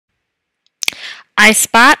I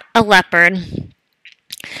spot a leopard.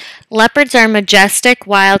 Leopards are majestic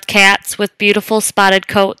wild cats with beautiful spotted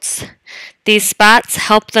coats. These spots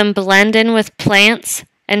help them blend in with plants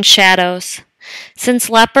and shadows.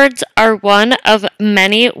 Since leopards are one of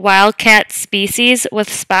many wildcat species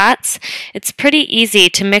with spots, it's pretty easy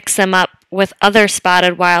to mix them up with other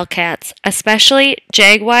spotted wildcats, especially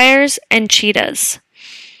jaguars and cheetahs.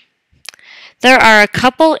 There are a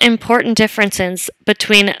couple important differences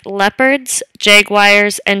between leopards,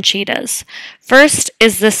 jaguars, and cheetahs. First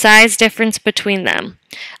is the size difference between them.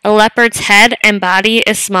 A leopard's head and body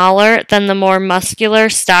is smaller than the more muscular,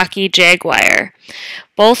 stocky jaguar.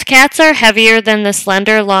 Both cats are heavier than the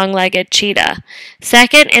slender, long-legged cheetah.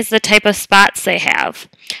 Second is the type of spots they have.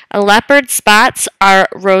 A leopard's spots are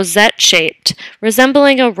rosette-shaped,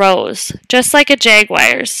 resembling a rose, just like a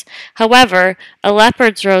jaguar's. However, a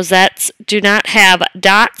leopard's rosettes do not have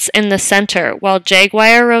dots in the center, while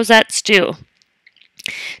jaguar rosettes do.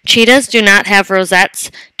 Cheetahs do not have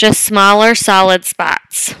rosettes, just smaller, solid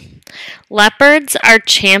spots. Leopards are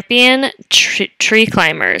champion tree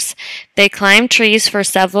climbers. They climb trees for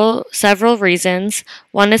several reasons.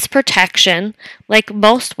 One is protection. Like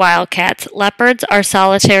most wildcats, leopards are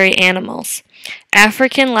solitary animals.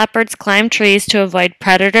 African leopards climb trees to avoid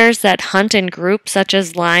predators that hunt in groups such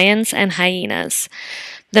as lions and hyenas.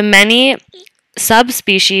 The many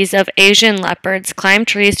subspecies of Asian leopards climb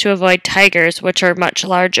trees to avoid tigers, which are much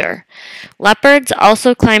larger. Leopards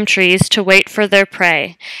also climb trees to wait for their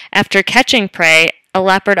prey. After catching prey, a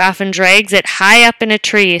leopard often drags it high up in a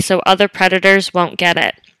tree so other predators won't get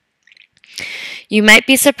it. You might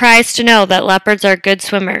be surprised to know that leopards are good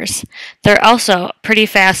swimmers. They're also pretty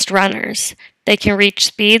fast runners. They can reach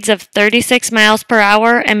speeds of 36 miles per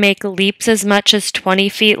hour and make leaps as much as 20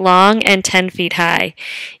 feet long and 10 feet high.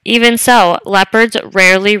 Even so, leopards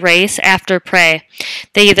rarely race after prey.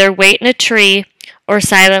 They either wait in a tree or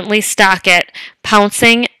silently stalk it,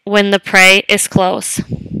 pouncing when the prey is close.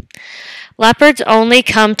 Leopards only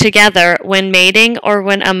come together when mating or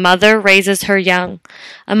when a mother raises her young.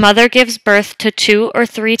 A mother gives birth to 2 or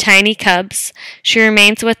 3 tiny cubs. She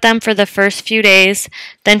remains with them for the first few days,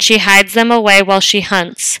 then she hides them away while she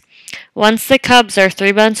hunts. Once the cubs are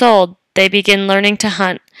 3 months old, they begin learning to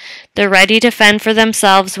hunt. They're ready to fend for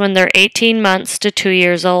themselves when they're 18 months to 2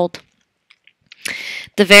 years old.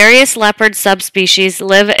 The various leopard subspecies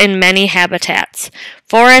live in many habitats: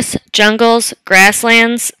 forests, jungles,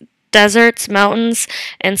 grasslands, deserts, mountains,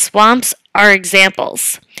 and swamps are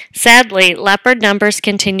examples. Sadly, leopard numbers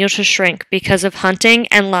continue to shrink because of hunting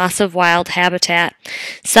and loss of wild habitat.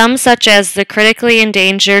 Some, such as the critically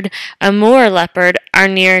endangered Amur leopard, are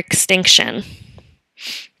near extinction.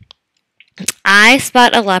 I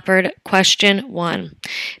spot a leopard. Question 1.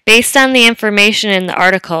 Based on the information in the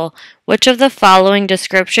article, which of the following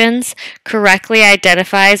descriptions correctly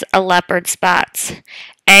identifies a leopard's spots?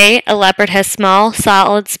 A leopard has small,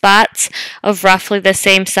 solid spots of roughly the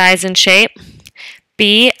same size and shape.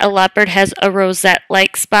 B, a leopard has a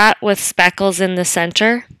rosette-like spot with speckles in the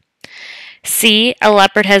center. C, a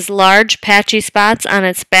leopard has large, patchy spots on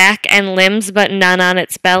its back and limbs but none on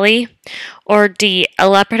its belly. Or D, a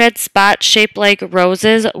leopard had spots shaped like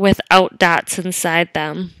roses without dots inside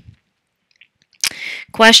them.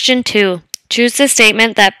 Question 2. Choose the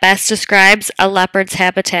statement that best describes a leopard's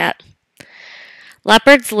habitat.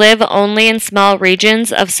 Leopards live only in small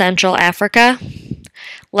regions of Central Africa.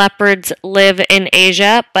 Leopards live in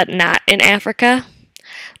Asia, but not in Africa.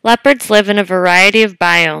 Leopards live in a variety of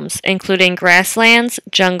biomes, including grasslands,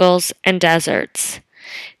 jungles, and deserts.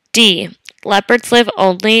 D. Leopards live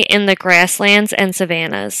only in the grasslands and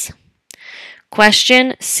savannas.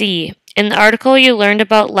 Question C. In the article you learned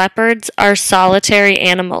about leopards are solitary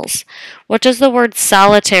animals. What does the word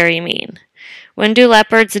solitary mean? When do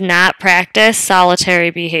leopards not practice solitary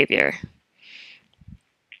behavior?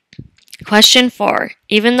 Question 4.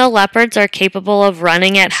 Even though leopards are capable of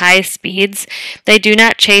running at high speeds, they do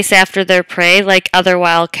not chase after their prey like other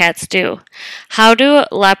wildcats do. How do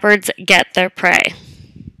leopards get their prey?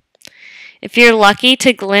 If you're lucky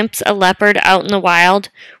to glimpse a leopard out in the wild,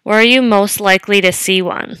 where are you most likely to see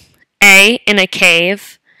one? A, in a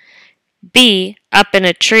cave. B, up in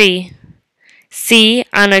a tree. C,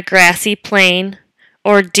 on a grassy plain.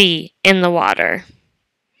 Or D, in the water.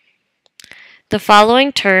 The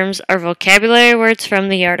following terms are vocabulary words from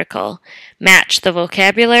the article. Match the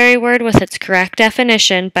vocabulary word with its correct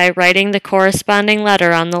definition by writing the corresponding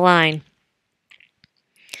letter on the line.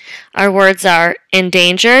 Our words are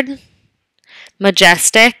endangered,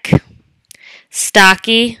 majestic,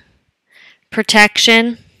 stocky,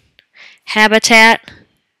 protection, habitat,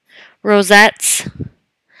 rosettes,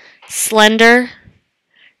 slender,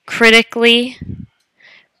 critically,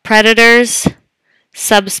 predators,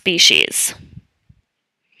 subspecies.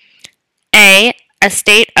 A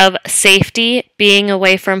state of safety, being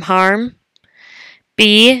away from harm.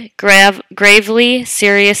 B, gravely,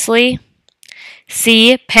 seriously.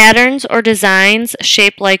 C, patterns or designs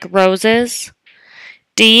shaped like roses.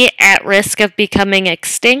 D, at risk of becoming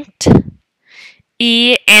extinct.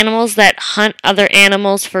 E, animals that hunt other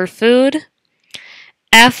animals for food.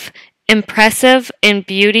 F, impressive in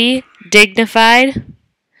beauty, dignified.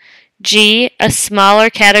 G, a smaller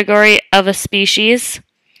category of a species.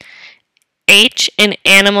 H, an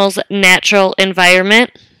animal's natural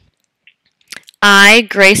environment. I,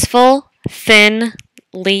 graceful, thin,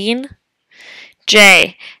 lean.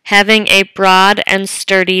 J, having a broad and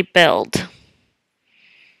sturdy build.